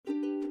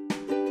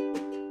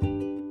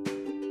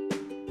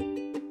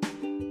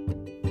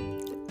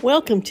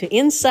Welcome to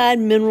Inside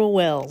Mineral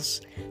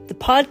Wells, the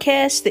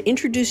podcast that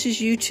introduces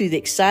you to the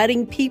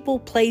exciting people,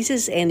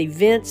 places, and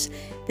events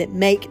that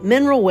make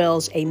mineral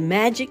wells a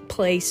magic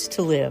place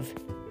to live.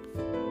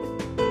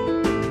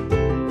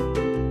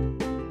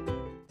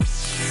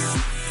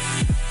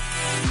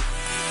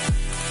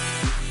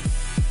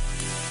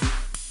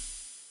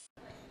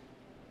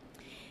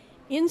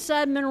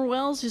 Inside Mineral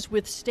Wells is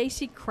with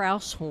Stacy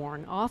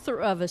Croushorn,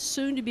 author of a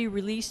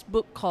soon-to-be-released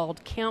book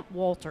called Camp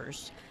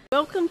Wolters.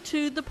 Welcome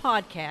to the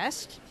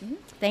podcast.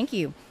 Thank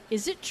you.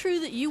 Is it true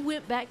that you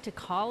went back to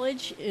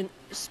college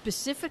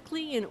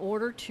specifically in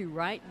order to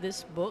write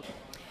this book?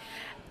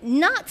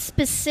 Not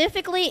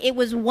specifically. It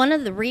was one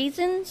of the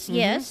reasons,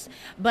 yes.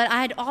 But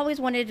I had always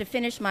wanted to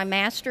finish my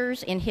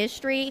master's in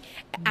history.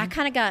 I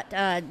kind of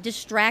got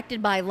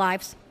distracted by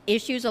life's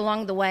issues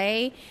along the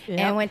way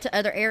and went to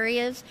other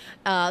areas.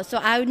 So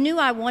I knew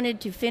I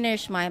wanted to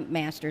finish my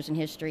master's in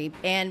history.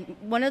 And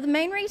one of the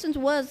main reasons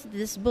was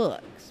this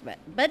book,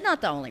 but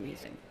not the only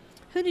reason.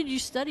 Who did you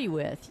study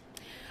with?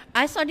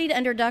 I studied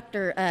under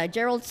Dr.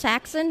 Gerald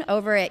Saxon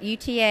over at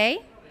UTA.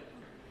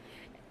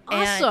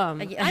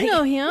 Awesome. I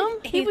know him.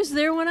 He was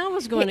there when I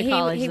was going to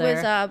college. He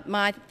was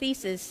my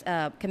thesis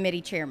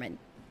committee chairman.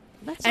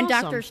 That's and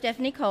awesome. Dr.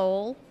 Stephanie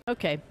Cole.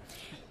 Okay.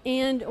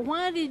 And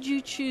why did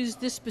you choose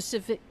this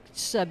specific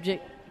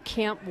subject,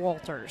 Camp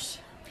Wolters?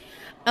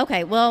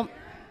 Okay, well,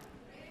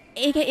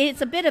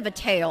 it's a bit of a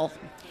tale.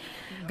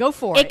 Go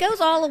for it. It goes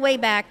all the way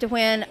back to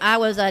when I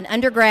was an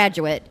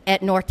undergraduate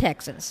at North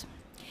Texas.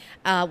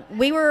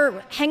 We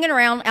were hanging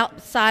around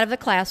outside of the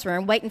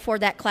classroom waiting for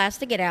that class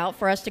to get out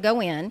for us to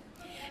go in.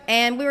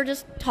 And we were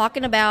just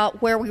talking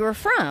about where we were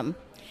from.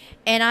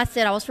 And I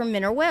said I was from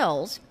Mineral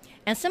Wells.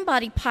 And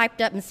somebody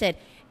piped up and said,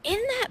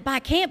 "Isn't that by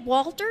Camp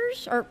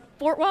Wolters or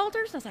Fort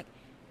Wolters?" I was like,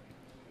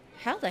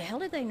 how the hell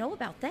did they know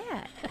about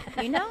that?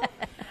 You know?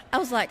 I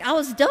was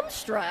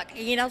dumbstruck.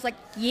 You know, I was like,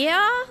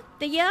 yeah,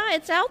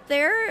 it's out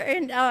there.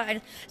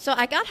 And so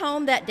I got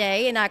home that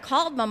day and I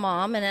called my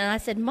mom and I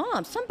said,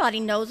 "Mom, somebody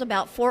knows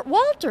about Fort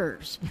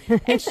Wolters."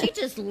 And she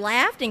just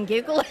laughed and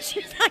giggled.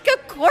 She's like,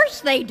 "Of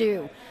course they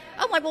do."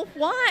 I'm like, well,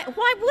 why?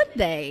 Why would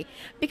they?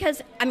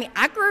 Because, I mean,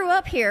 I grew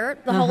up here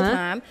the whole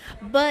time,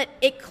 but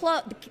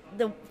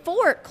the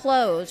fort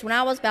closed when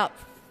I was about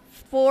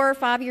 4 or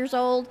 5 years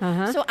old.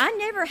 So I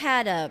never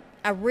had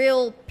a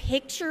real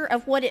picture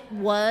of what it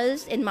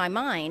was in my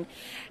mind.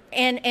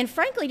 And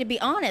frankly, to be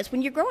honest,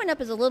 when you're growing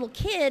up as a little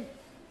kid,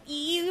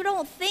 you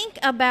don't think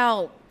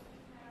about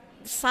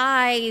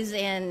size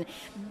and,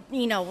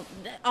 you know,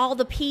 all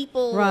the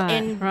people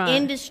and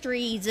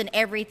industries and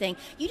everything.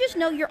 You just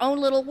know your own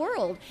little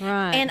world.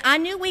 And I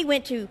knew we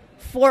went to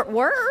Fort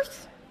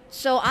Worth,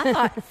 so I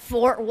thought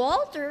Fort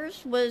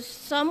Wolters was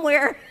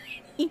somewhere.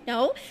 You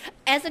know,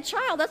 as a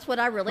child, that's what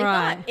I really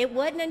thought. It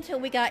wasn't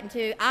until I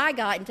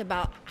got into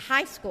about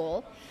high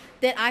school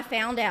that I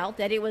found out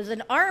that it was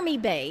an Army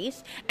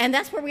base, and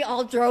that's where we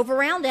all drove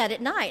around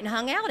at night and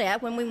hung out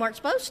at when we weren't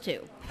supposed to.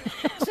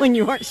 When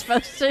you weren't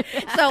supposed to.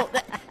 So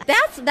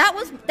that's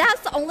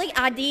the only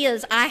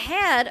ideas I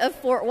had of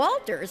Fort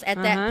Wolters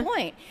at that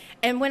point.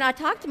 And when I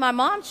talked to my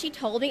mom, she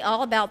told me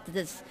all about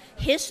this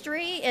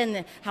history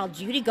and how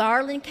Judy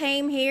Garland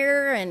came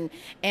here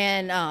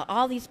and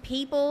all these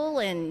people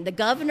and the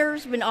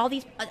governors and all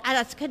these. I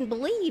just couldn't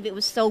believe it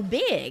was so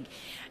big.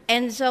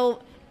 And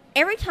so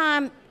every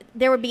time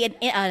there would be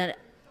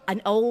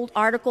an old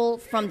article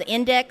from the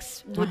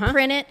index would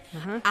print it,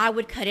 I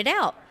would cut it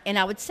out and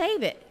I would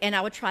save it and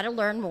I would try to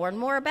learn more and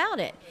more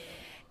about it.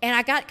 And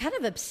I got kind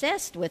of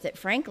obsessed with it,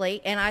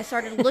 frankly, and I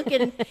started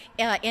looking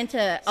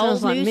into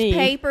old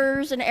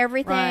newspapers and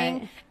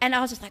everything. And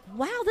I was just like,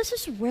 wow, this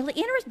is really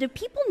interesting. Do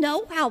people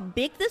know how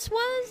big this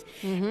was?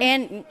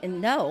 And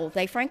no,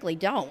 they frankly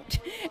don't.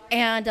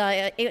 And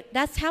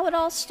that's how it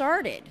all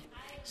started.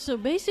 So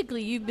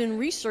basically, you've been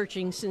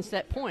researching since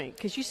that point,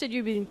 because you said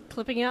you've been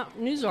clipping out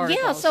news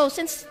articles. Yeah, so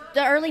since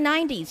the early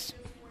 90s.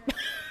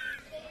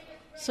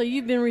 So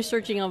you've been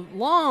researching a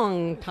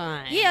long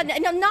time. Yeah,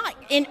 no, not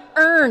in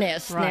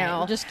earnest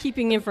now. Just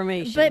keeping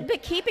information.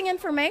 But keeping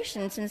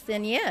information since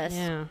then, yes.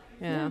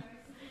 Yeah.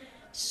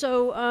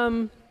 So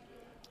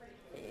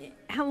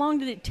how long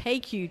did it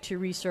take you to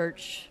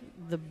research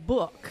the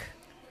book?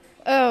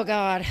 Oh,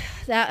 God.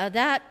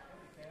 That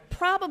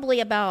probably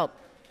about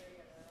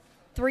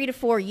 3 to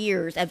 4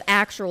 years of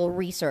actual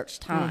research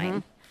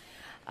time.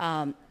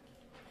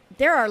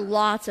 There are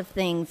lots of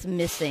things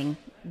missing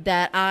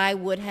that I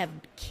would have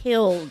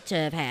killed to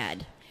have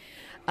had.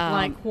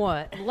 Like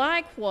what?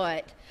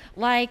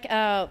 Like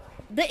the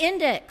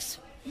index.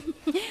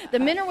 The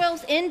Mineral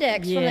Wells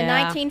Index from the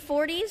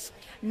 1940s,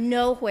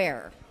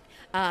 nowhere.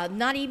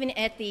 Not even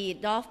at the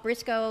Dolph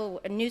Briscoe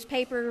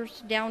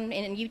newspapers down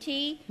in UT.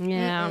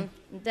 Yeah.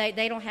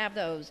 They don't have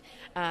those.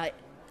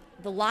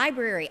 The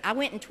library, I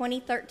went in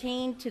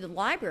 2013 to the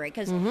library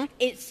because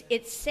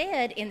it's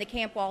said in the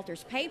Camp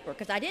Wolters paper,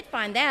 because I did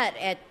find that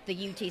at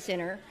the UT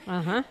Center,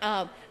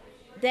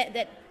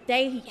 that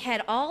they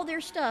had all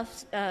their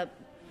stuff at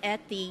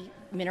the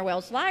Mineral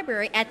Wells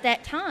Library at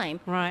that time.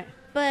 Right.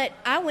 But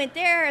I went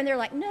there, and they're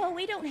like, no,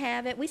 we don't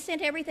have it. We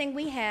sent everything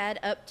we had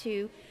up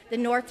to the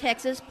North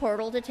Texas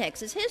portal to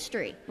Texas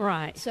history.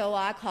 Right. So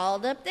I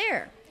called up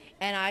there,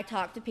 and I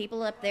talked to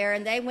people up there,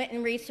 and they went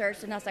and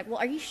researched, and I was like, well,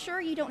 are you sure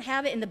you don't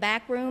have it in the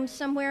back rooms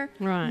somewhere?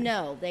 Right.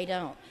 No, they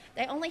don't.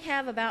 They only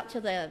have about to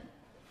the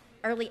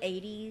early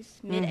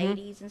 80s,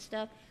 mid-80s and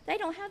stuff. They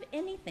don't have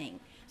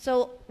anything.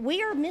 So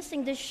we are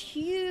missing this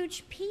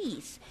huge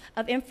piece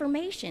of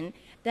information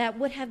that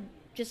would have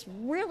just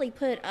really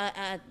put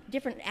a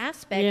different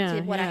aspect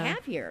to what I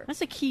have here.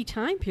 That's a key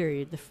time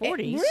period, the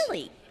 40s.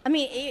 Really? I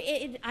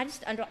mean,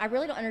 I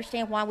really don't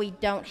understand why we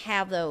don't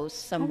have those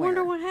somewhere. I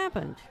wonder what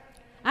happened.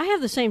 I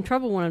have the same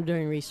trouble when I'm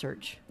doing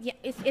research. Yeah,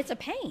 it's a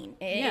pain.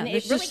 And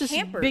it really just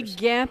hampers. This big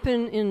gap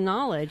in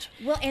knowledge.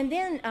 Well, and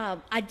then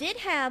I did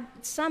have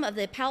some of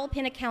the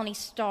Palapena County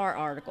Star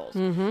articles,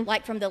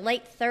 like from the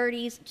late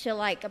 30s to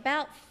like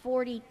about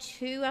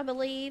 42, I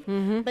believe.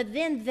 But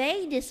then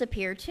they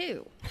disappeared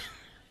too.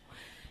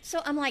 So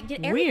I'm like,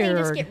 did everything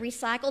just get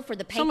recycled for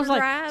the paper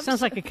drives?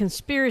 Sounds like a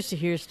conspiracy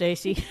here,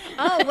 Stacy.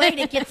 Oh, wait,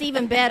 it gets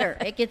even better.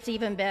 It gets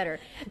even better.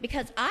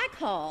 Because I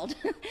called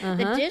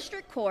the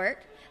district court,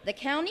 the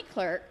county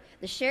clerk,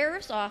 the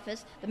sheriff's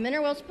office, the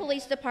Mineral Wells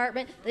Police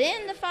Department,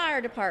 then the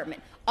fire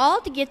department,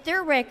 all to get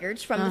their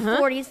records from the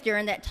 40s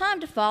during that time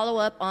to follow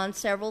up on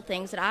several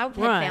things that I had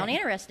found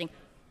interesting.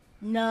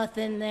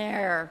 Nothing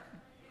there.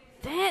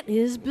 That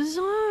is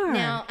bizarre.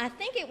 Now, I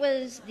think it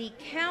was the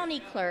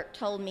county clerk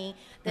told me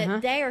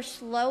that they are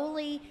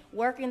slowly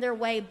working their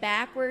way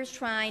backwards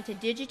trying to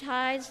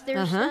digitize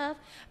their stuff,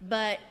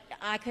 but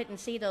I couldn't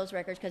see those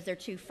records because they're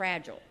too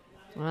fragile.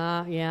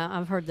 Yeah,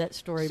 I've heard that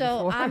story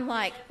So before. I'm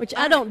like... Which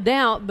I don't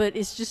doubt, but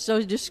it's just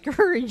so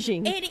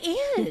discouraging.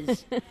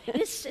 It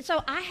is.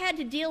 So I had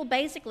to deal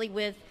basically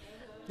with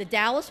the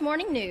Dallas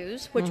Morning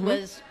News, which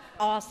was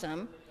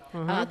awesome,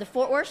 the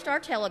Fort Worth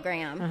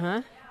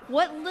Star-Telegram,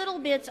 what little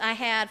bits I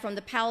had from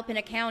the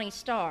Palapena County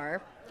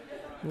Star.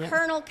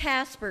 Colonel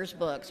Casper's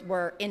books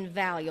were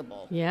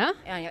invaluable. Yeah?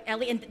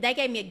 And they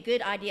gave me a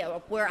good idea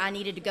of where I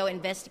needed to go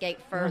investigate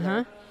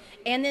further.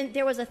 And then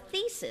there was a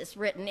thesis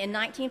written in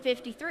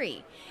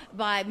 1953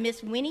 by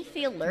Miss Winnie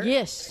Fiedler.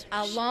 Yes.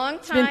 A long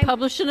time. It's been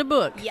published in a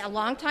book. Yeah, a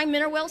long-time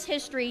Mineral Wells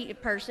history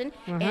person.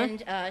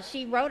 And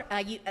she wrote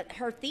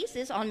her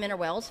thesis on Mineral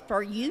Wells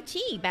for UT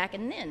back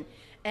in then.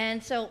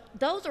 And so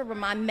those are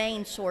my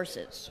main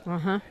sources.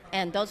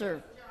 And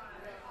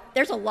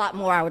there's a lot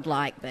more I would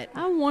like, but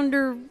I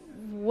wonder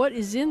what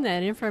is in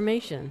that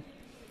information.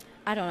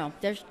 I don't know.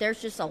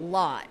 There's just a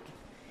lot.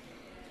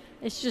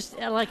 It's just,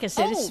 like I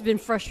said, it's been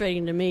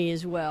frustrating to me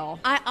as well.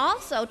 I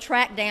also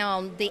tracked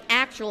down the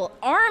actual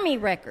Army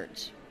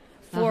records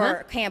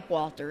for Camp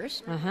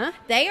Wolters.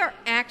 They are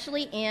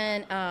actually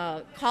in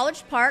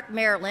College Park,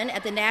 Maryland,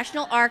 at the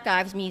National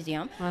Archives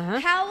Museum.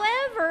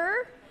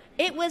 However,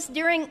 it was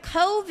during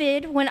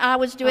COVID when I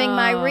was doing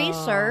my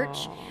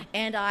research,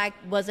 and I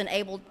wasn't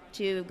able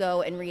to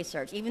go and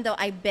research, even though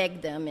I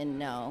begged them, and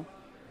no.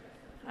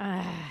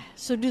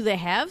 So do they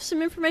have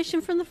some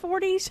information from the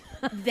 40s?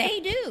 They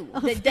do.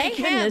 They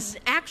have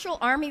actual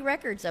Army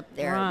records up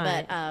there,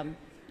 right.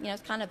 But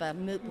it's kind of a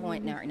moot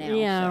point now.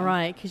 Yeah, so.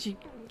 right, because you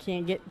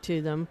can't get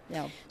to them.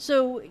 No.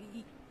 So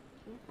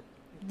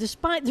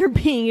despite there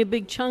being a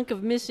big chunk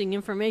of missing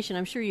information,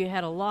 I'm sure you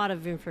had a lot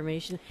of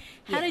information.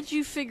 How did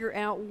you figure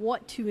out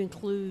what to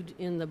include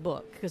in the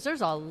book? Because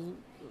there's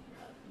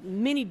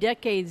many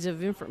decades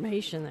of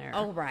information there.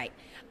 Oh, right.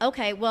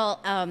 Okay, well,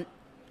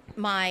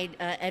 my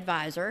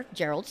advisor,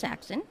 Gerald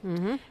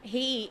Saxon,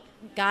 he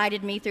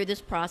guided me through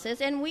this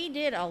process, and we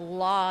did a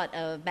lot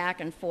of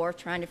back and forth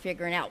trying to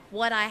figure out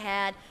what I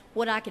had,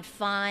 what I could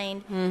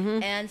find.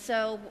 And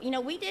so,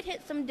 we did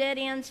hit some dead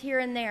ends here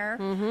and there,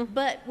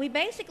 but we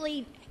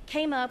basically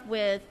came up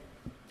with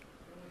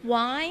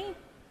why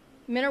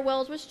Mineral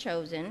Wells was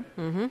chosen,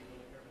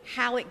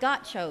 how it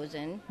got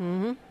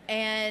chosen,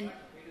 and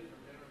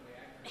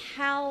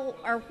how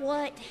or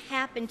what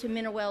happened to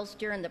Mineral Wells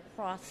during the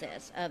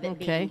process of it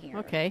being here.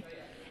 Okay.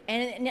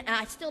 And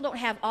I still don't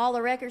have all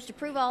the records to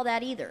prove all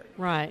that either.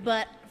 Right.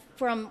 But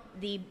from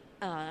the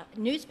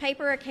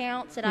newspaper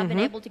accounts that I've been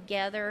able to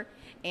gather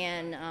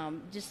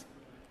and just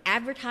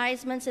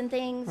advertisements and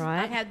things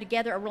I've had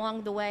together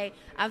along the way,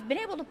 I've been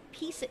able to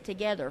piece it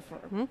together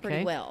for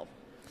pretty well.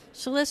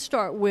 So let's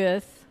start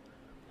with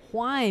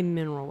why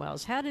Mineral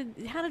Wells? How did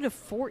a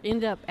fort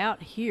end up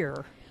out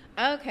here?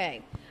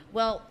 Okay.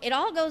 Well, it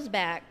all goes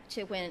back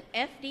to when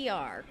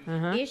FDR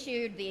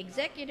issued the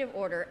Executive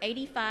Order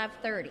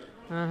 8530,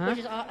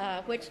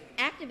 which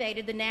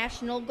activated the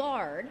National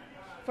Guard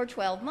for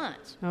 12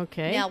 months.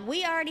 Okay. Now,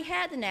 we already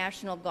had the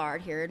National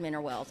Guard here in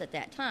Mineral Wells at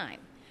that time.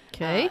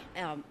 Okay.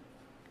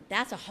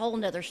 That's a whole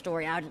nother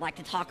story I'd like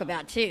to talk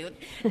about, too,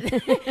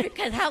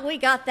 because how we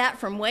got that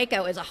from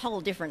Waco is a whole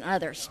different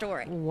other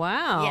story.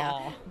 Wow.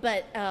 Yeah.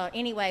 But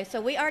anyway,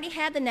 so we already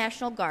had the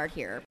National Guard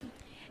here,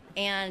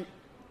 and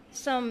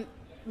some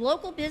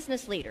local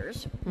business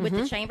leaders with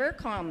the Chamber of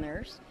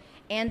Commerce,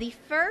 and the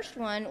first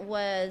one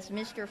was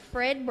Mr.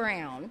 Fred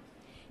Brown.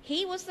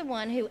 He was the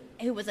one who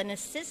was an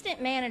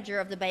assistant manager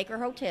of the Baker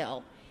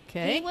Hotel.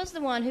 Okay. He was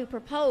the one who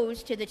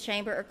proposed to the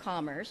Chamber of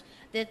Commerce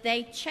that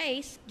they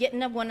chase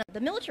getting one of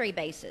the military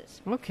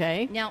bases.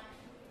 Okay. Now,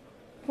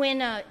 when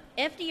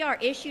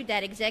FDR issued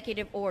that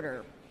executive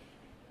order,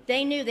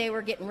 they knew they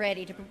were getting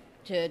ready to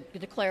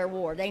declare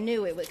war. They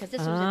knew it was, because this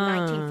was in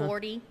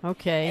 1940.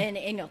 Okay. And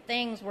you know,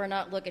 things were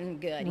not looking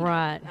good.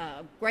 Right.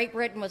 Great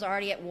Britain was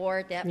already at war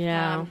at that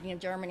time. You know,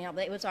 Germany,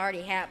 it was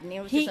already happening.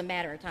 It was just a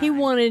matter of time. He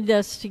wanted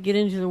us to get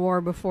into the war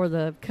before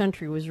the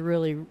country was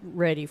really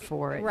ready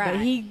for it. Right.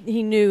 But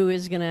he knew it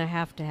was going to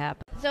have to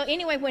happen. So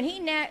anyway, when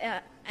he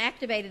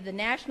activated the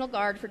National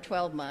Guard for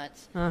 12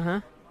 months,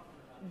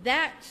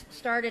 that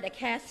started a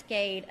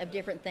cascade of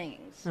different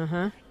things.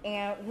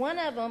 And one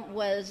of them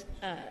was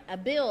a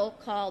bill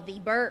called the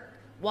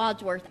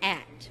Burke-Wadsworth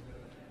Act,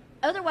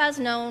 otherwise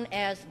known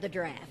as the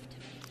draft.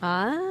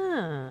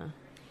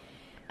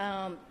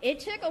 It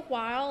took a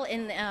while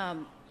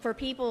for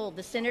people,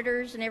 the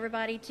senators and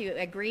everybody, to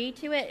agree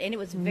to it, and it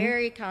was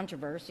very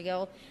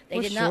controversial. They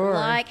did not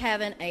like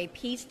having a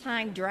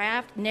peacetime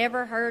draft,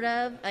 never heard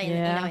of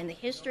in the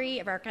history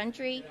of our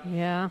country.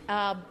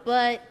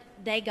 But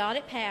they got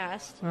it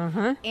passed,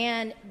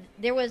 and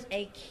there was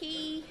a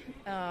key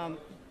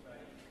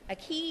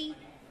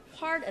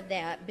part of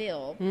that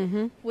bill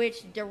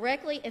which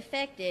directly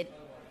affected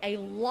a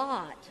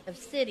lot of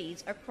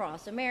cities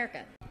across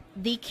America.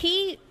 The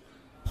key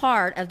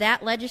part of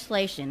that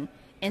legislation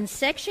in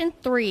Section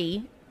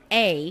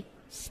 3A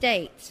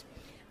states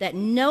that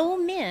no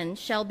men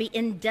shall be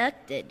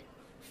inducted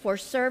for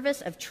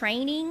service of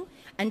training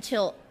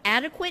until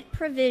adequate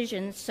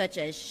provisions such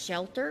as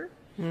shelter,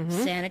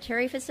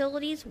 sanitary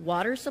facilities,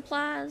 water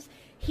supplies,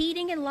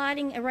 heating and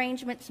lighting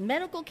arrangements,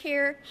 medical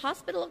care,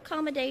 hospital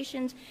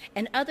accommodations,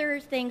 and other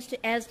things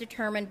as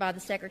determined by the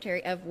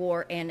Secretary of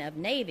War and of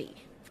Navy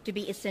to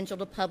be essential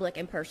to public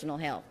and personal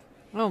health.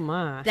 Oh,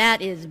 my.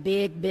 That is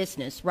big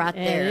business right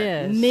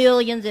there. It is.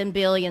 Millions and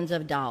billions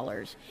of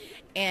dollars.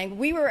 And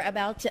we were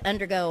about to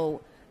undergo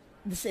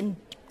this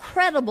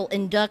incredible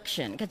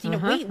induction because, you know,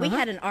 we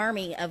had an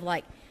army of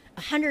like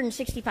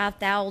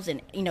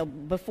 165,000, you know,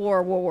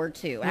 before World War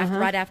II,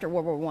 right after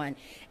World War I.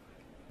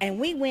 And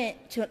we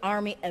went to an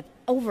army of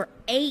over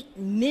 8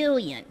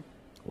 million.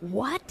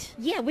 What?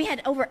 Yeah, we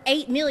had over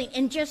 8 million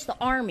in just the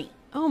army.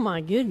 Oh,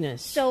 my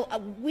goodness. So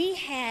we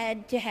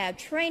had to have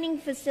training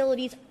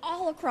facilities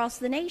all across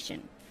the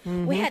nation.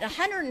 We had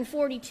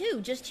 142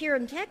 just here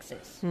in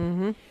Texas.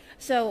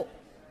 So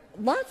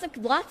lots of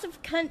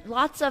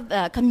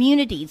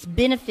communities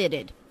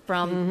benefited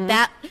from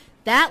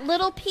that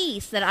little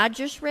piece that I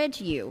just read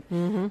to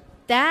you.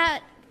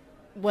 That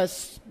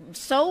was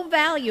so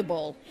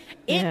valuable.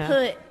 It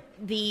put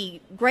the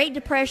Great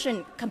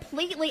Depression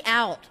completely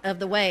out of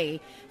the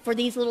way for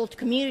these little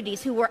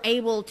communities who were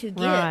able to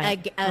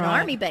get an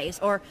army base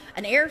or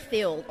an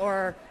airfield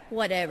or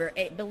whatever.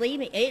 Believe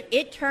me,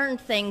 it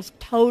turned things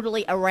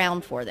totally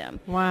around for them.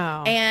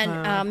 Wow. And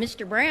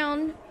Mr.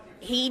 Brown,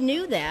 he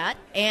knew that,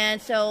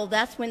 and so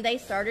that's when they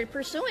started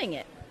pursuing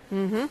it.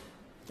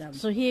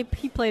 So he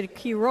played a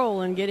key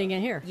role in getting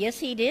it here. Yes,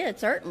 he did,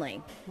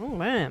 certainly. Oh,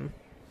 man.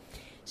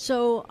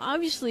 So,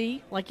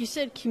 obviously, like you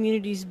said,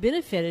 communities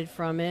benefited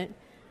from it,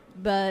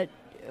 but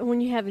when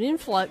you have an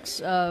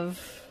influx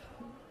of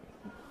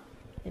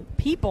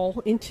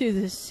people into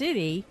the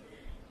city,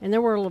 and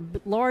there were a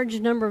large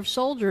number of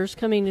soldiers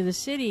coming to the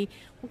city,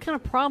 what kind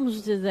of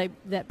problems did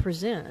that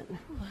present?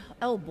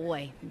 Oh,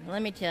 boy.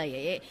 Let me tell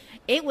you.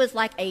 It was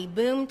like a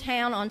boom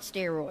town on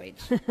steroids.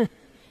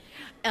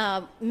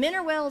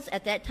 Mineral Wells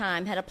at that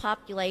time had a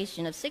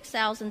population of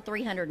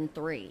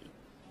 6,303.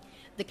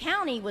 The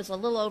county was a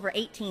little over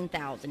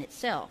 18,000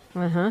 itself.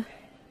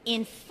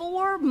 In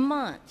 4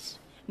 months,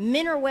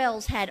 Mineral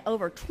Wells had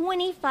over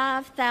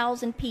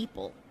 25,000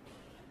 people.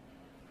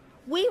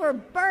 We were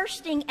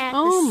bursting at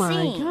the seams.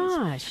 Oh,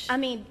 my gosh. I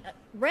mean,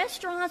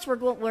 restaurants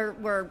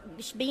were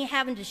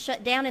having to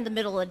shut down in the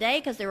middle of the day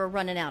because they were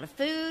running out of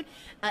food.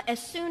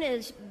 As soon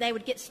as they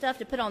would get stuff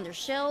to put on their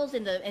shelves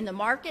in the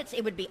markets,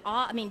 it would be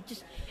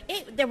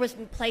there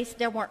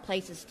weren't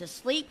places to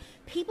sleep.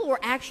 People were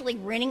actually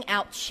renting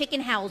out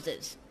chicken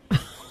houses.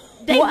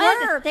 They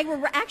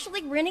were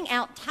actually renting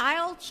out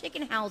tile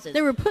chicken houses.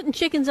 They were putting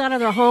chickens out of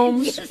their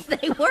homes. Yes,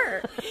 they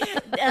were.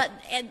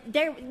 And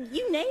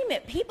you name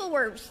it. People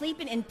were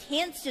sleeping in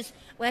tents, just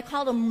what I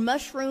call them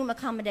mushroom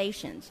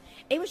accommodations.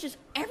 It was just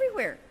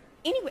everywhere.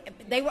 Anyway,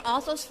 they were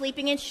also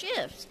sleeping in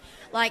shifts.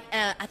 Like,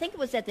 I think it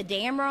was at the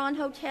Damron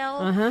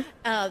Hotel.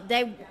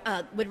 They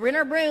would rent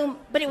a room,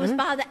 but it was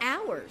by the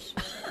hours.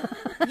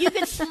 You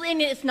could sleep,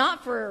 and it's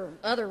not for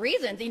other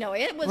reasons, you know,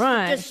 it was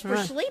just for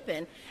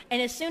sleeping.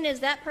 And as soon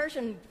as that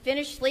person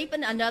finished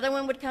sleeping, another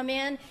one would come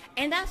in.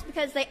 And that's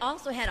because they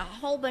also had a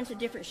whole bunch of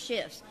different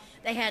shifts.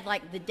 They had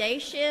like the day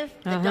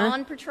shift, the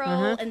dawn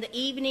patrol, and the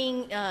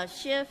evening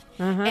shift.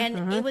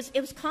 And it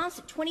was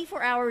constant,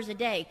 24 hours a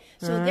day.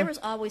 So there was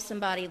always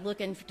somebody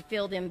looking to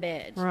fill them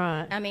beds.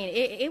 Right. I mean,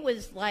 it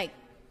was like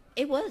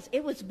It was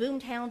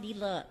Boomtown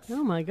Deluxe.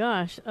 Oh my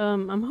gosh!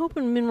 I'm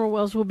hoping Mineral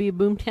Wells will be a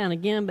boomtown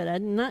again, but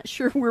I'm not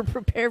sure we're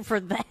prepared for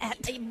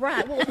that.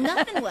 Right. Well,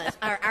 nothing was.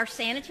 Our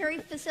sanitary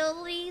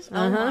facilities.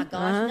 Oh my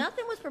gosh,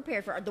 nothing was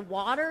prepared for the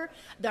water,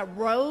 the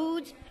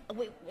roads.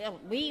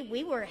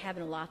 We were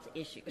having lots of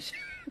issues.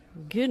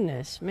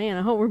 Goodness, man!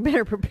 I hope we're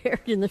better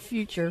prepared in the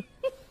future.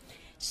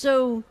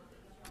 So,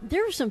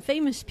 there were some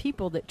famous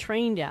people that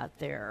trained out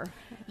there.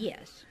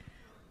 Yes.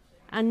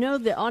 I know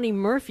that Audie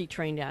Murphy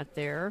trained out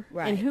there.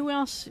 Right. And who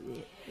else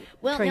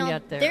trained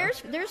out there?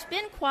 There's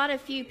been quite a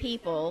few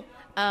people.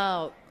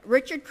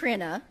 Richard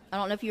Crenna, I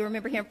don't know if you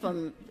remember him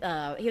from,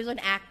 he was an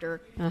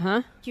actor.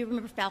 Do you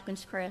remember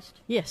Falcon's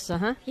Crest? Yes,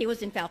 He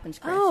was in Falcon's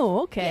Crest.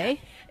 Oh,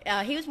 okay.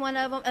 Yeah. He was one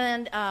of them.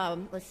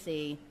 And let's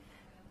see.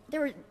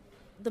 There were,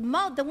 the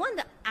one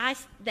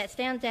that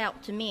stands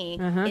out to me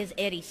is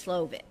Eddie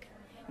Slovic.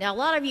 Now, a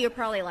lot of you are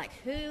probably like,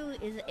 who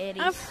is Eddie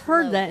Slovic? I've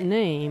heard that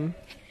name.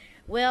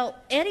 Well,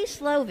 Eddie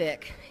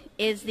Slovic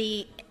is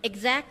the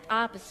exact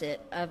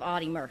opposite of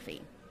Audie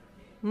Murphy.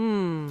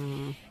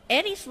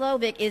 Eddie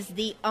Slovic is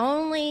the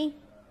only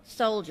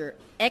soldier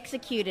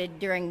executed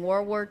during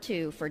World War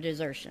II for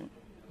desertion.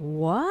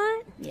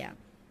 What? Yeah.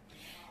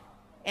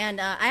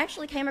 And I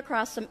actually came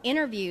across some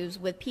interviews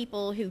with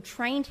people who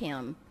trained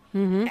him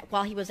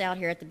while he was out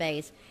here at the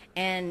base,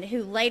 and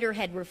who later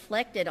had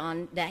reflected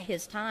on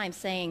his time,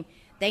 saying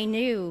they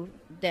knew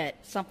that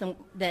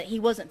he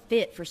wasn't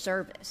fit for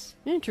service.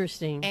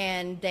 Interesting.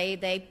 And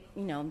they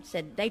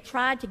said they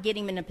tried to get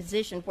him in a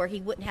position where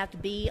he wouldn't have to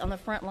be on the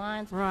front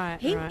lines. Right.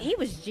 He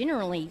was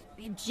genuinely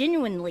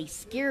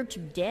scared to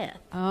death.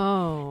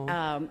 Oh.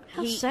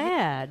 How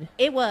sad.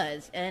 It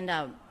was. And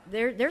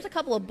there's a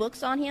couple of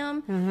books on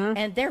him,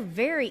 and they're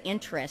very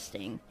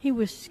interesting. He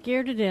was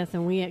scared to death,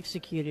 and we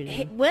executed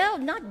him.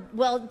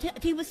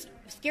 He was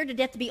scared to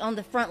death to be on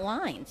the front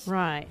lines.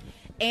 Right.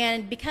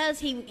 And because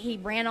he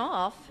ran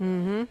off,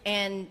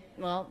 and,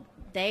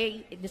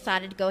 they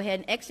decided to go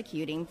ahead and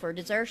execute him for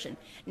desertion.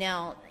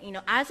 Now,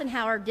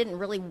 Eisenhower didn't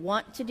really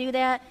want to do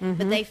that,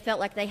 but they felt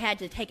like they had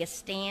to take a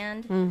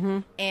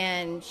stand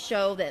and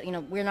show that,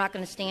 we're not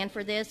going to stand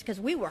for this, because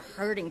we were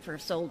hurting for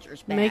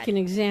soldiers bad. Make an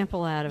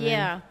example out of him.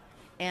 Yeah.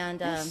 And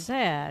that's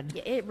sad.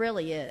 Yeah, it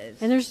really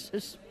is. And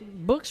there's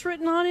books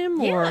written on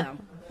him? Yeah.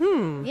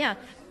 Or? Yeah.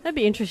 That'd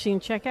be interesting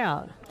to check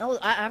out. Oh,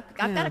 I've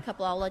got a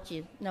couple. I'll let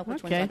you know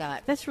which ones I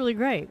got. That's really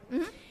great.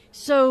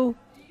 So,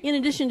 in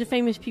addition to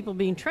famous people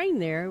being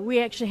trained there,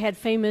 we actually had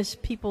famous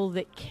people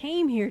that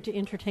came here to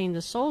entertain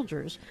the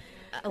soldiers.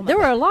 There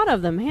were a lot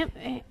of them.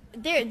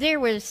 There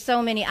was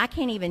so many. I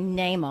can't even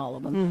name all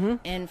of them.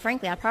 And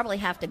frankly, I probably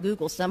have to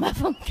Google some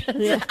of them,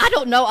 because I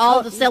don't know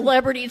all the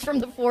celebrities from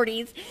the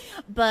 40s.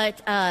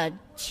 But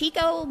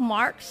Chico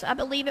Marx, I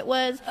believe it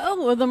was.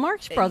 Oh, well, the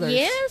Marx Brothers.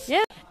 Yes.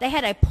 Yeah. They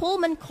had a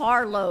Pullman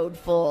carload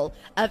full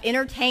of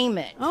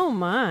entertainment. Oh,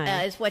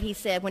 my. Is what he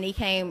said when he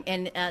came.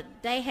 And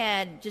they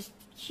had just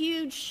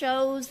huge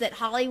shows that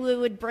Hollywood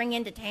would bring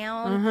into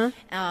town.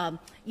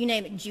 You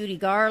name it, Judy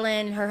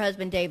Garland, her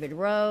husband David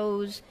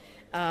Rose,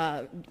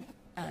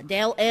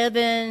 Dale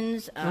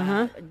Evans,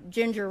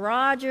 Ginger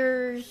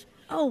Rogers.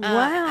 Oh,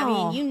 wow. I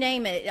mean, you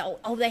name it.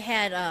 They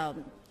had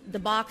the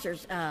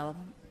boxers,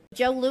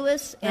 Joe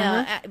Louis.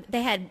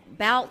 They had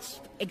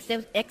bouts,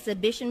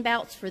 exhibition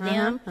bouts for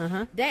them.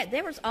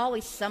 There was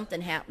always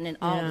something happening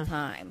all the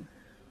time.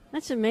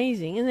 That's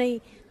amazing. And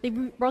they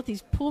brought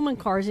these Pullman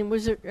cars in.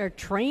 Was there a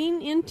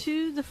train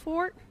into the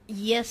fort?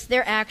 Yes,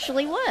 there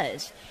actually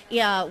was.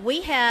 Yeah,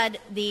 we had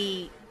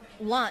the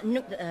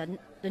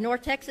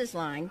North Texas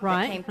line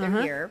that came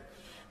through here,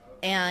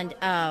 and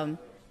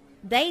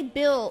they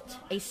built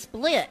a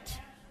split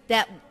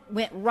that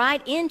went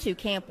right into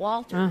Camp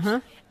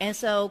Wolters. And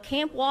so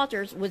Camp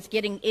Wolters was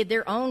getting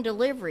their own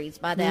deliveries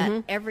by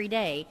that every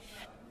day.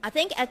 I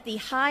think at the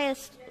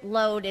highest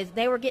load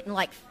they were getting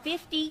like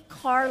 50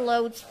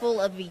 carloads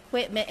full of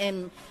equipment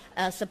and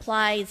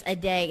supplies a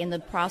day in the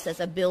process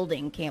of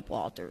building Camp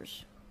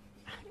Wolters.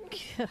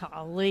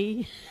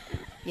 Golly.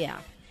 Yeah.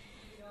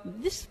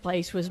 This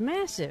place was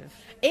massive.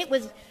 It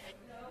was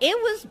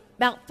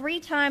about 3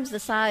 times the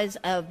size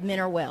of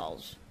Mineral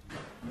Wells.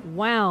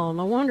 Wow,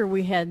 no wonder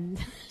we had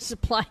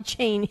supply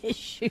chain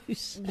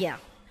issues. Yeah.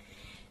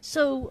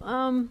 So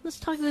let's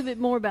talk a little bit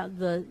more about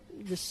the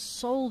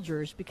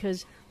soldiers,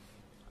 because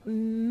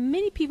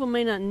many people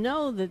may not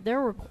know that there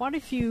were quite a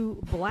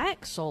few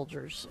black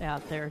soldiers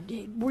out there.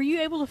 Were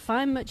you able to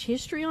find much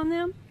history on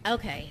them?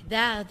 Okay,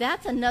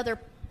 that's another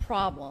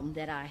problem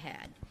that I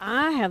had.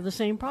 I have the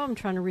same problem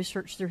trying to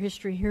research their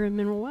history here in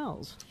Mineral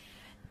Wells.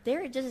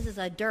 There just is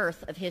a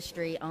dearth of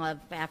history of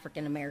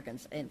African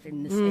Americans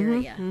in this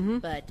area.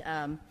 But,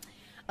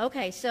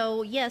 okay,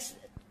 so yes,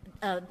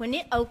 when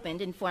it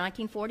opened in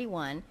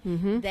 1941,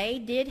 they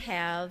did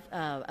have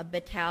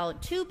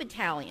 2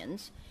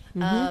 battalions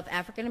of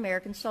African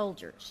American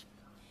soldiers.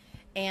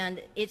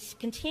 And it's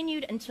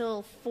continued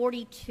until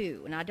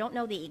 42, and I don't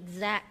know the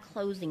exact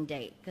closing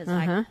date, because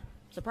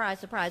surprise,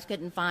 surprise,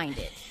 couldn't find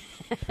it.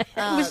 It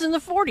was in the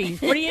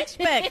 40s. What do you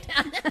expect?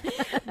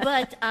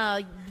 But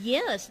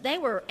yes, they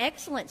were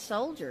excellent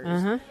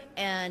soldiers,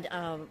 and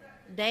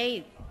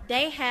they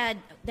had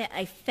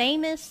a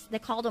famous. They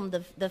called them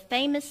the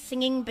famous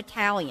singing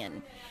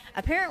battalion.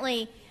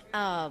 Apparently,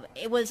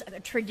 it was a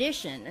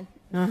tradition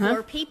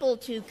for people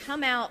to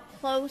come out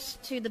close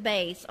to the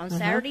base on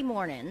Saturday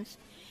mornings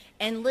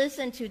and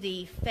listen to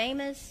the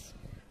famous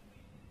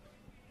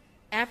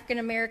African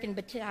American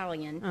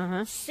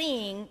battalion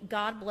sing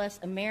 "God Bless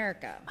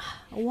America."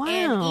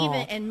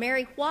 Wow! And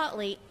Mary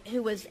Whatley,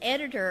 who was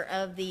editor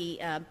of the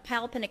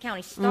Powell-Pennant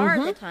County Star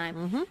at the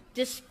time,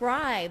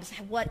 describes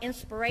what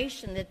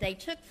inspiration that they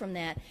took from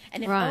that.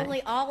 And if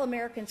only all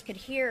Americans could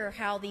hear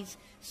how these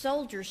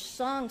soldiers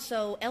sung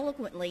so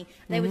eloquently,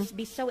 they would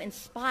be so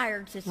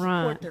inspired to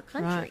support their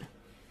country.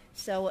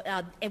 So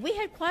and we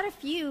had quite a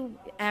few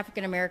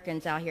African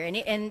Americans out here,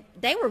 and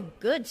they were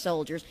good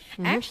soldiers.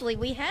 Actually,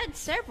 we had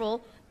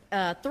several,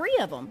 3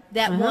 of them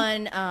that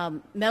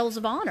won Medals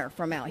of Honor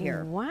from out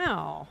here.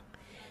 Wow!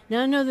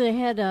 Now I know they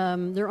had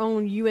their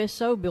own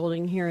USO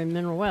building here in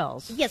Mineral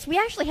Wells. Yes, we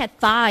actually had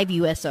 5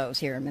 USOs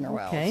here in Mineral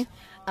Wells. Okay.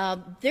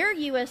 Their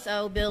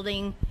USO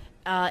building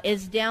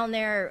is down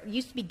there.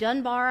 Used to be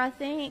Dunbar, I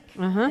think.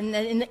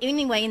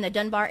 Anyway, in the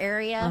Dunbar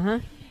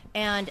area,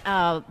 and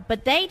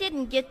but they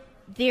didn't get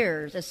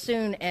theirs as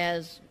soon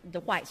as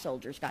the white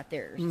soldiers got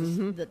theirs.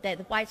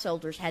 The white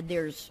soldiers had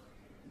theirs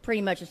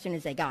pretty much as soon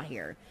as they got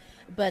here.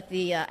 But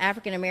the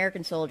African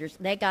American soldiers,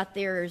 they got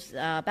theirs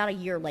about a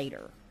year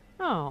later.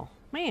 Oh,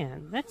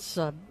 man, that's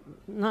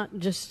not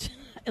just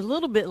a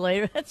little bit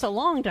later. That's a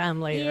long time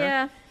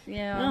later.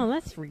 Yeah. Oh,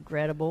 that's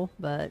regrettable.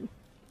 But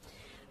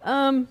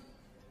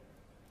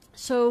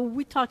so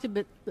we talked a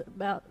bit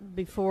about,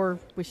 before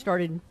we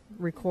started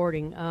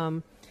recording,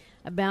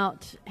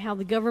 about how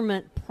the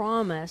government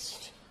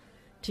promised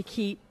to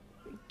keep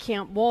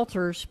Camp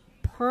Wolters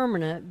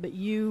permanent, but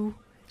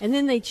and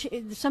then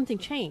something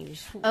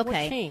changed. Okay.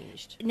 What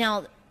changed?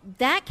 Now,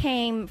 that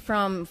came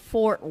from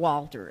Fort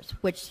Wolters,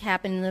 which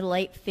happened in the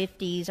late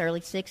 50s,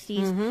 early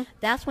 60s.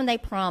 That's when they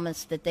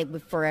promised that they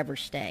would forever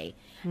stay.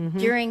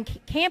 During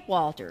Camp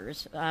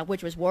Wolters,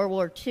 which was World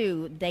War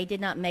II, they did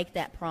not make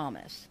that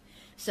promise.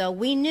 So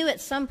we knew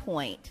at some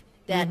point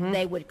that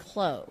they would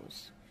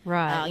close.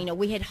 Right.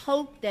 We had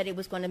hoped that it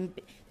was going to.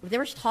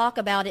 There was talk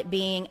about it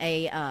being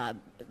a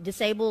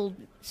disabled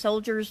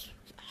soldiers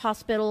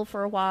hospital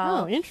for a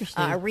while. Oh,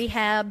 interesting. A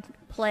rehab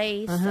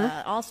place,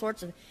 all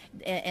sorts of,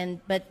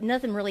 but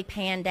nothing really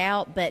panned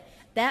out. But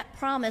that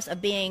promise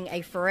of being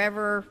a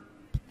forever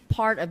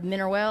part of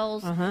Mineral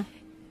Wells,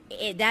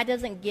 that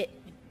doesn't get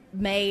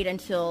made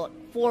until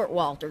Fort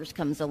Wolters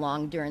comes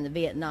along during the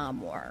Vietnam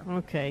War.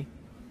 Okay.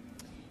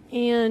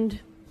 And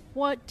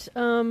what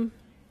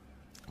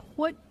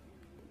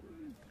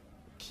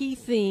key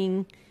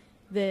thing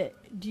that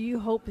do you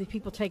hope that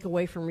people take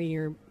away from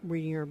reading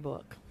your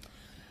book?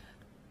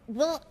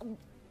 Well,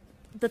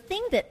 the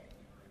thing that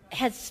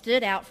has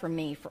stood out for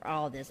me for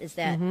all of this is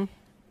that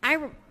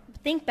I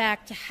think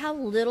back to how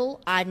little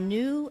I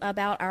knew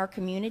about our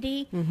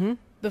community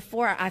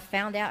before I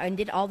found out and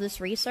did all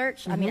this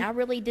research. I mean, I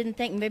really didn't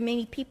think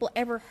many people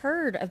ever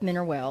heard of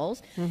Mineral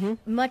Wells,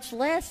 much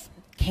less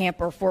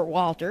Camp or Fort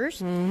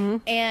Wolters.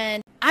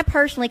 And I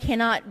personally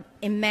cannot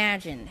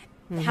imagine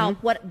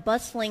what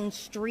bustling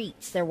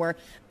streets there were.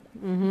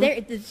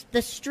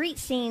 The street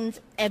scenes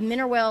of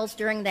Mineral Wells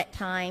during that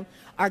time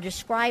are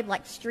described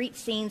like street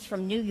scenes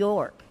from New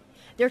York.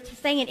 They're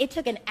saying it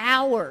took an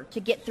hour to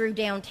get through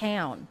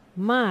downtown.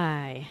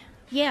 My.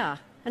 Yeah.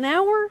 An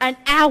hour? An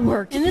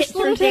hour to In get this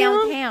through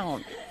little town?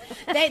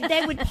 downtown.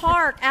 They would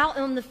park out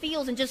on the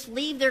fields and just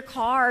leave their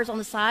cars on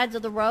the sides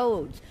of the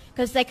roads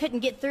because they couldn't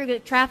get through. The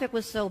traffic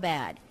was so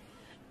bad.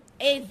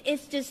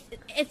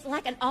 It's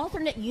like an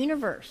alternate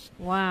universe.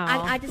 Wow.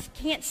 I just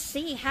can't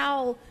see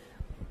how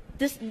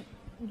this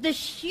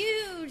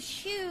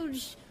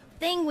huge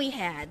thing we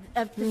had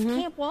of this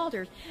Camp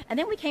Wolters, and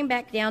then we came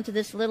back down to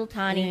this little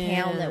tiny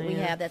town that we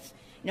have. That's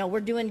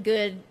we're doing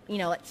good.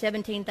 At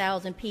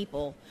 17,000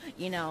 people.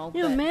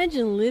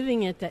 Imagine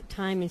living at that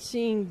time and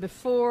seeing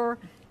before,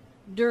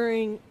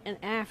 during, and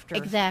after.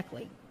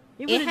 Exactly.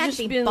 It It had just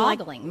to be been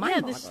boggling,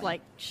 mind-boggling. this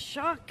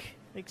shock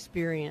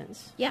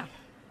experience. Yeah.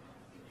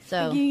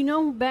 So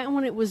back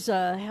when it was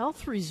a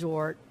health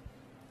resort,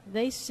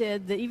 they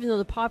said that even though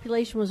the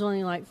population was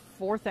only like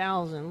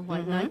 4,000,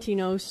 like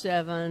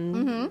 1907,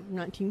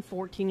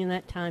 1914, in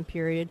that time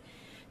period,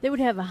 they would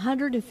have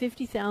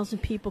 150,000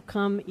 people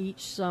come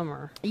each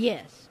summer.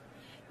 yes,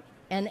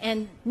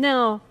 and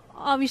Now,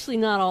 obviously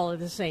not all at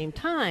the same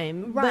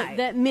time, Right. but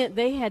that meant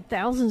they had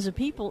thousands of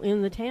people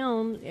in the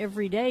town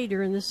every day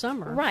during the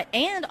summer. right,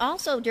 and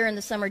also during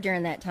the summer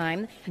during that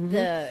time,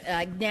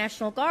 the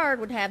National Guard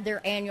would have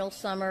their annual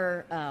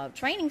summer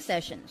training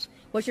sessions,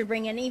 which would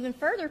bring in even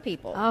further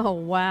people. Oh,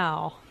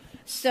 wow.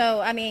 So,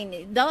 I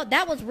mean,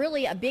 that was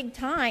really a big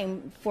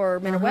time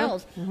for Mineral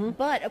Wells.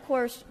 But, of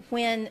course,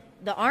 when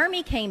the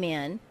Army came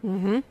in,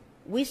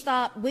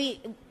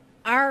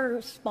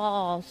 our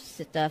spa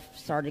stuff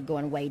started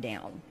going way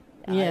down.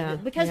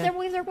 because there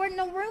wasn't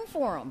no room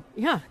for them.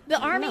 Yeah. The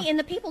Army and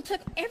the people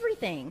took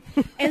everything.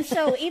 And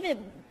so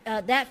even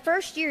that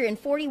first year in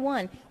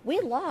 41, we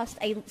lost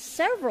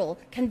several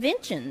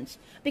conventions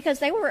because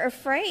they were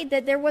afraid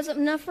that there wasn't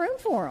enough room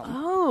for them.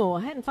 Oh,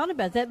 I hadn't thought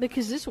about that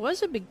because this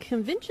was a big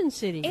convention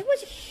city. It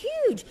was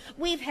huge.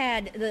 We've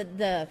had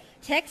the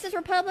Texas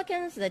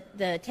Republicans,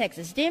 the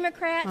Texas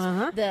Democrats,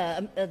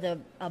 the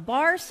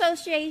Bar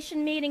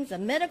Association meetings, the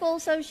Medical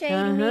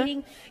Association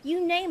meeting,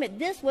 you name it.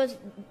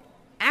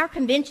 Our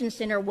convention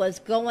center was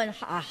going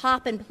a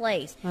hopping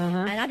place,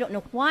 and I don't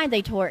know why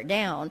they tore it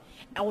down.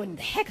 Oh, and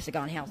the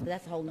Hexagon House, but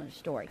that's a whole other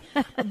story.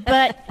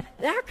 But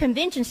our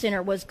convention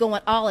center was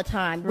going all the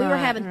time. We were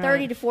having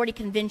 30 to 40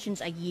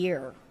 conventions a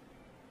year.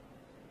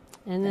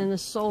 And then the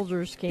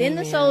soldiers came Then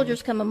the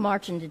soldiers come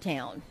marching to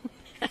town.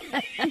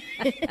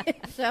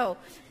 So,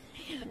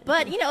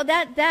 but,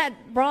 that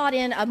brought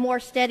in a more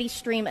steady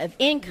stream of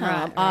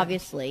income,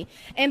 obviously.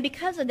 And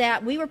because of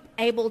that, we were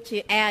able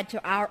to add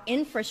to our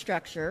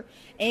infrastructure,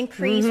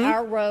 increase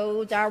our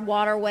roads, our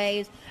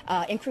waterways,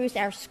 increase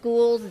our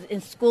schools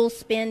and school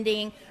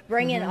spending,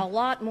 bring in a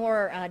lot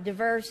more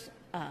diverse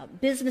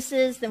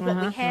businesses than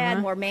what we had,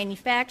 more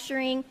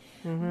manufacturing.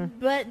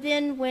 But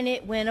then when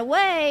it went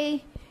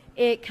away,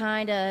 it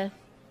kind of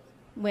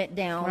went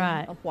down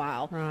a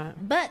while.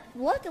 But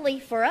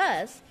luckily for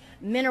us,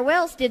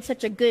 Mineral did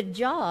such a good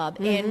job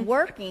in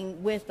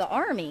working with the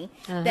Army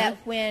that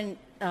when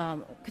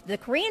the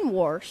Korean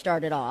War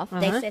started off,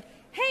 they said,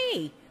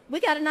 hey, we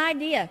got an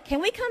idea.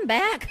 Can we come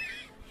back?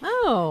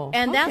 Oh,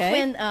 and that's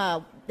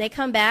when they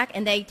come back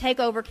and they take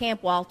over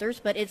Camp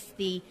Wolters, but it's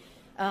the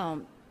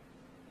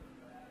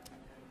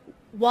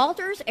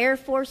Wolters Air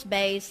Force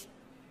Base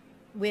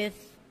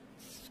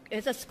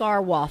it's a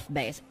Skarwoff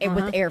base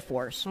with the Air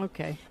Force.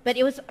 Okay. But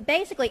it was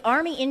basically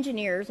Army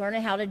engineers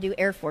learning how to do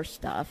Air Force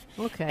stuff.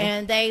 Okay.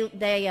 And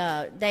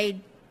they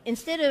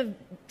instead of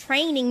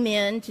training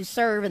men to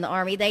serve in the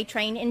Army, they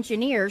train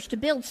engineers to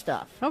build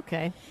stuff.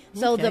 Okay.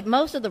 So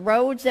most of the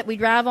roads that we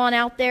drive on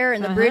out there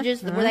and the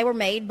bridges, they were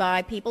made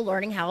by people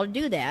learning how to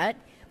do that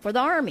for the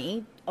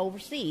Army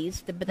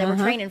overseas, but they were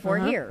training for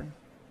it here.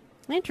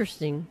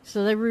 Interesting.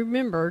 So they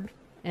remembered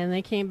and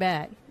they came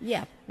back.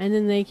 Yeah. And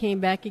then they came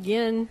back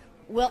again.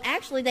 Well,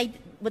 actually,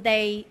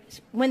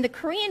 when the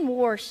Korean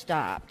War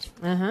stopped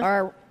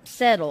or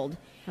settled,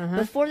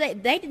 before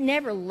they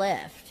never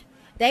left.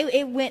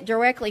 It went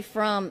directly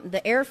from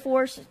the Air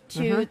Force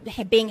to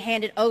being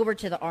handed over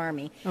to the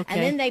Army, and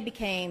then they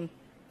became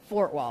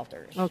Fort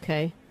Wolters.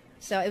 Okay.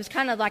 So it was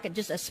kind of like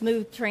just a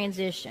smooth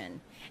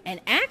transition. And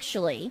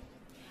actually,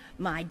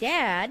 my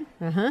dad,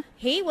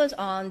 he was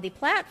on the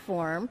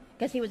platform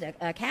because he was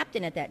a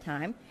captain at that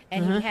time,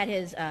 and he had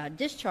his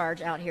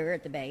discharge out here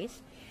at the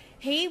base.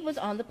 He was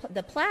on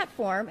the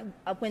platform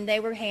when they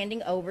were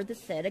handing over the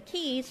set of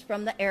keys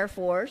from the Air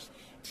Force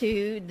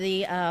to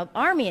the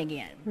Army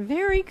again.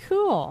 Very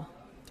cool.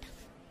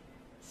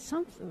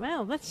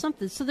 Wow, that's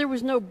something. So there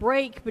was no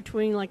break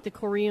between like the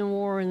Korean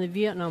War and the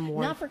Vietnam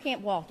War? Not for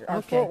Camp Wolters,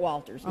 or Fort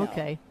Wolters, no.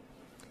 Okay.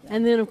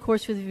 And then, of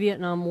course, with the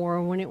Vietnam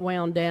War, when it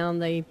wound down,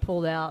 they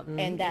pulled out.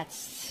 And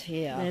that's,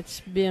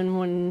 It's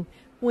been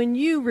when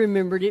you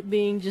remembered it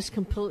being just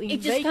completely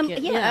vacant.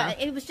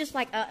 It was just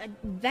like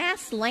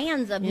vast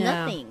lands of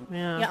nothing.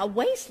 Yeah. A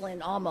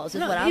wasteland almost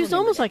is what I It was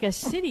almost at. like a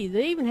city.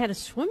 They even had a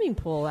swimming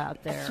pool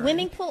out there. A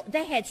swimming pool?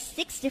 They had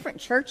 6 different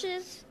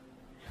churches.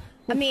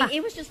 I mean,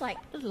 it was just like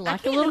a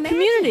little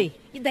community.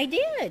 They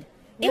did.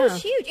 It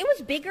was huge. It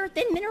was bigger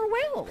than Mineral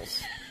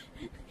Wells.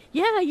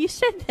 Yeah, you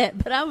said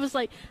that, but I was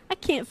like, I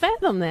can't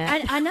fathom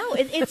that. I know.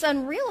 It's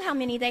unreal how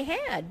many they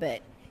had,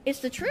 but it's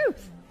the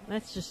truth.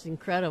 That's just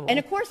incredible. And,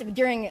 of course,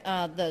 during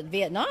the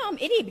Vietnam,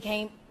 it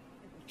became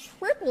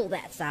triple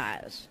that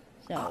size.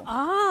 So.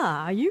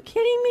 Are you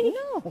kidding me?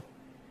 No.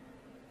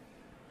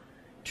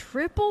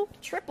 Triple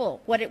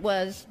what it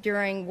was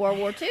during World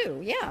War II,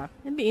 yeah.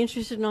 I'd be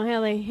interested to know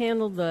how they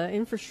handled the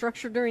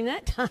infrastructure during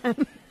that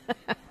time.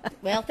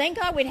 Well, thank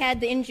God we'd had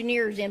the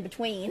engineers in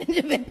between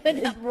to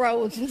put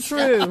roads and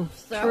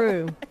stuff.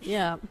 True.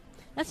 Yeah.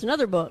 That's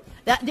another book.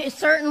 It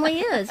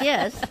certainly is,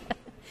 yes.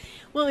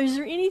 Well, is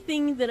there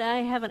anything that I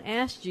haven't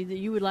asked you that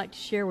you would like to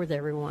share with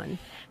everyone?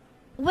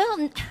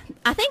 Well,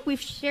 I think we've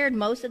shared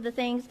most of the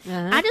things.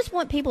 I just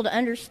want people to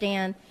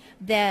understand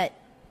that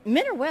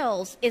Mineral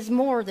Wells is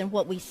more than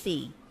what we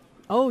see.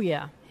 Oh,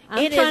 yeah.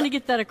 I'm trying to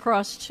get that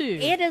across, too.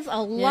 It is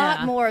a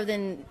lot more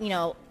than,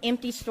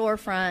 empty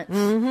storefronts,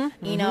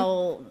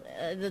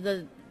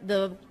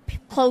 the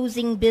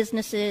closing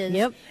businesses.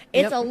 Yep.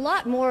 It's a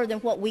lot more than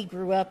what we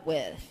grew up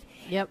with.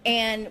 Yep.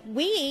 And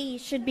we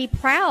should be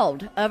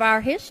proud of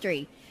our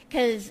history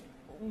because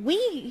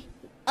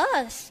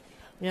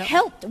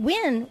helped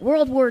win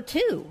World War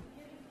II.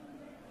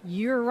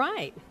 You're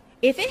right.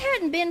 If it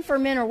hadn't been for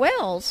Mineral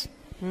Wells,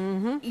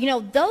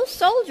 those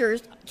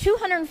soldiers,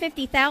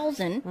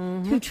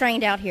 250,000 who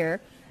trained out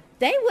here,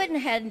 they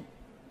wouldn't have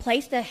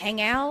place to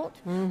hang out,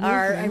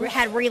 or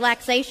had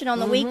relaxation on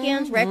the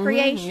weekends,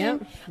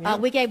 recreation.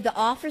 We gave the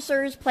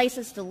officers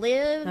places to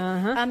live.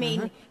 I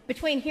mean,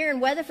 between here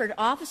and Weatherford,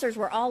 officers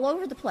were all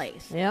over the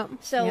place.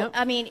 So,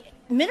 I mean,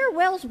 Mineral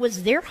Wells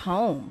was their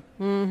home.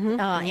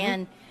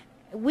 And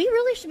we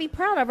really should be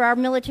proud of our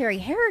military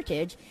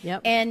heritage.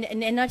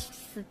 And not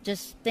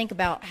just think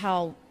about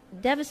how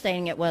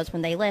devastating it was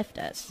when they left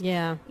us.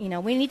 You know,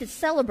 we need to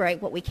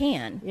celebrate what we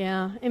can.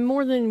 And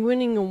more than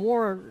winning a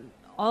war,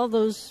 all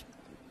those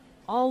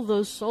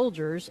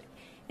soldiers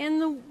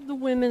and the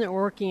women that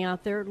were working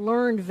out there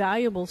learned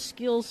valuable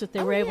skills that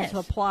they were able to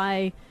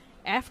apply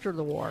after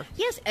the war.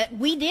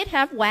 We did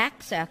have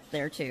wax out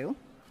there too.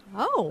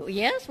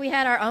 Yes, we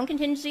had our own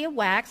contingency of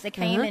wax that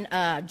came in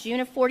June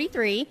of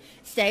 43,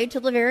 stayed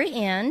till the very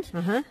end,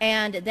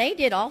 and they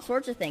did all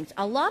sorts of things.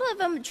 A lot of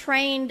them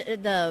trained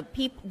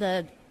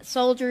the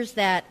soldiers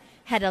that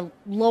had a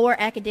lower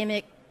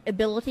academic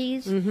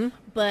abilities,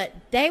 but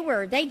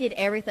they did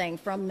everything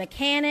from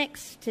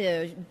mechanics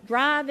to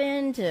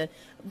driving to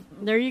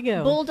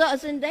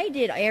bulldozing. They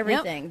did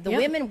everything. The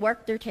women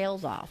worked their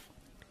tails off.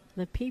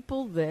 The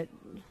people that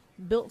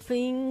built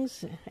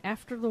things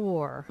after the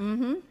war.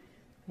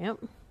 Is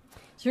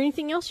there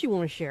anything else you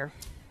want to share?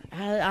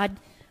 I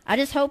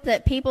just hope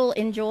that people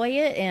enjoy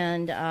it,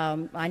 and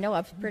I know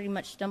I've pretty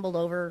much stumbled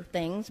over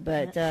things,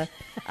 but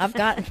I've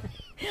got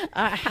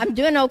I'm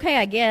doing okay,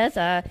 I guess.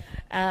 I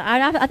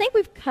think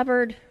we've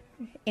covered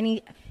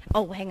any.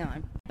 Oh, hang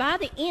on. By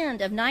the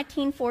end of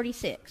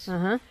 1946,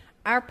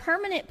 our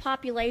permanent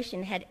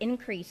population had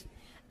increased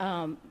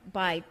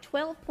by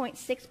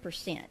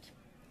 12.6%.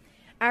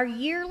 Our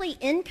yearly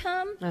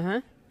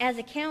income as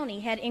a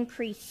county had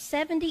increased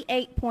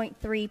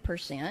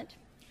 78.3%.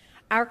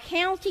 Our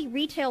county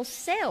retail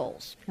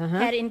sales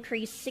had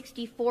increased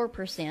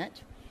 64%.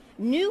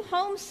 New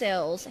home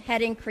sales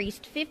had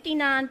increased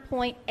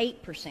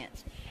 59.8%.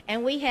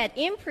 And we had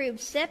improved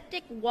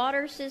septic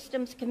water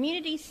systems,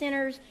 community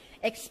centers,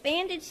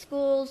 expanded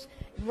schools,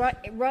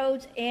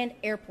 roads, and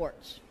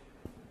airports.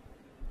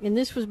 And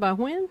this was by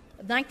when?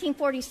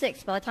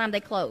 1946, by the time they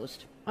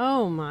closed.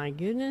 Oh, my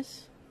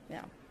goodness.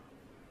 Yeah.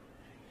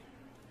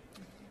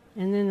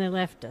 And then they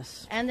left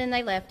us.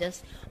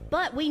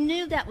 But we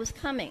knew that was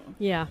coming.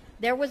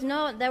 There wasn't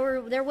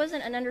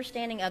an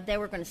understanding of they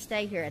were going to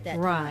stay here at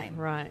that time.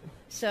 Right.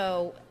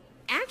 So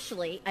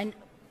actually, and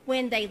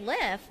when they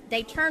left,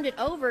 they turned it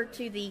over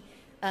to the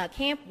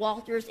Camp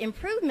Wolters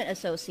Improvement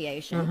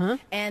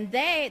Association, and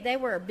they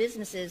were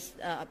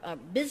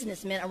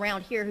businessmen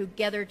around here who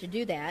gathered to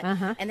do that,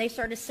 and they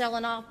started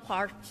selling off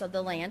parts of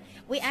the land.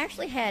 We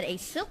actually had a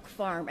silk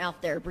farm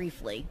out there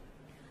briefly.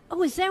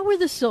 Oh, is that where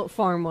the silk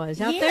farm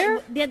was? Out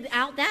there?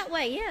 Out that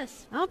way,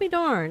 yes. I'll be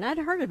darned. I'd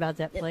heard about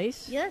that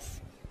place. Yes.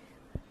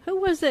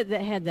 Who was it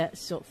that had that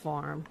silk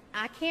farm?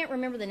 I can't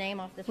remember the name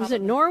off the top Was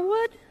it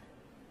Norwood?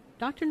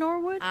 Dr.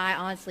 Norwood? I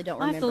honestly don't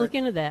remember. I'll have to look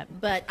into that.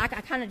 But I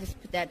kind of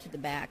just put that to the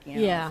back. You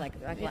know? Yeah. It's like,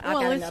 I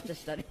got enough to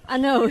study. I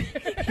know.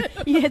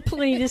 You had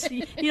plenty to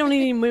you don't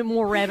need any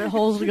more rabbit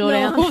holes to go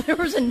down. No, there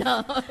was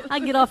enough. I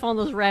get off on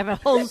those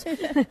rabbit holes.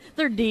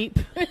 They're deep.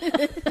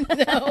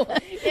 No.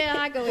 Yeah,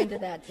 I go into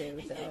that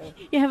too. So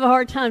you have a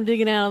hard time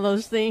digging out of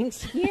those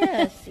things.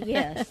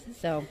 Yes.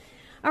 So,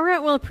 all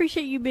right. Well,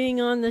 appreciate you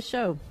being on the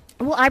show.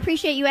 Well, I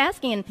appreciate you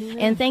asking,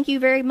 and thank you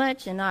very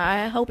much. And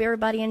I hope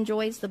everybody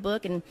enjoys the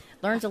book and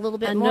learns a little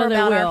bit more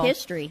about our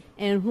history.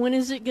 And when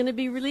is it going to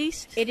be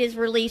released? It is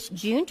released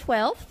June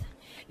 12th.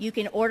 You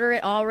can order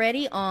it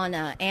already on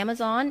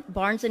Amazon,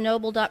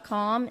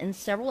 BarnesandNoble.com, and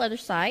several other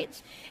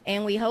sites.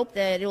 And we hope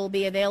that it will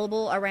be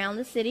available around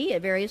the city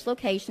at various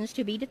locations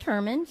to be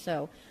determined.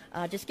 So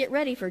just get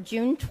ready for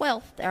June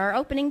 12th, our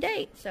opening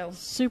date. So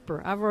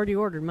super. I've already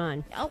ordered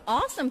mine. Oh,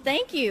 awesome.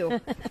 Thank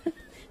you.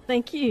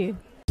 Thank you.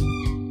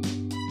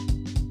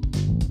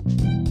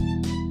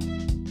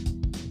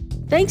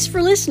 Thanks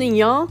for listening,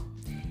 y'all.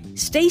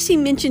 Stacy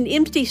mentioned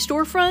empty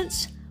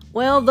storefronts.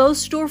 Well,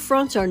 those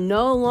storefronts are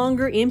no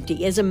longer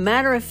empty. As a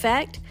matter of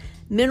fact,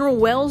 Mineral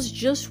Wells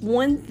just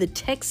won the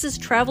Texas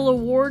Travel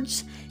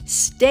Awards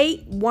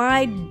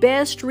statewide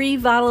best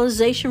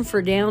revitalization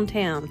for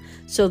downtown.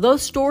 So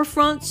those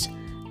storefronts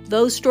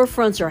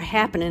are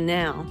happening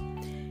now.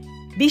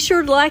 Be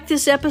sure to like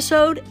this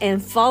episode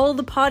and follow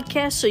the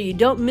podcast so you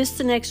don't miss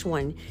the next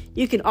one.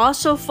 You can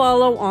also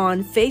follow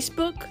on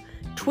Facebook,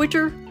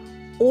 Twitter,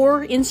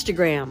 or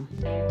Instagram.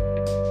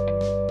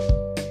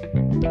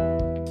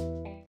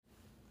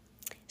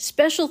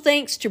 Special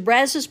thanks to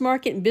Brazos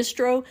Market and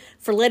Bistro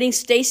for letting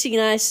Stacy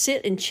and I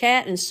sit and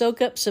chat and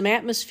soak up some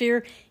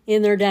atmosphere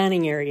in their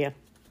dining area.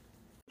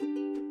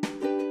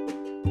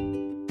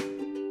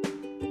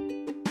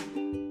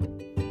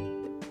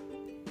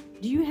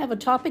 Do you have a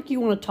topic you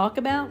want to talk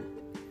about?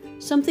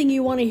 Something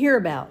you want to hear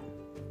about?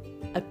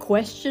 A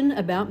question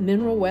about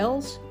mineral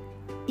wells?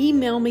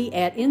 Email me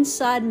at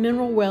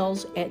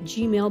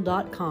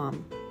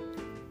insidemineralwells@gmail.com.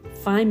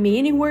 Find me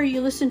anywhere you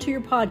listen to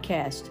your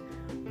podcast,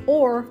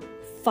 or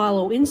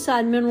follow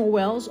Inside Mineral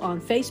Wells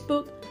on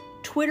Facebook,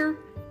 Twitter,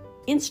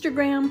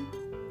 Instagram,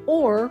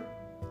 or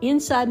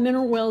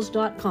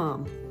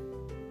insidemineralwells.com.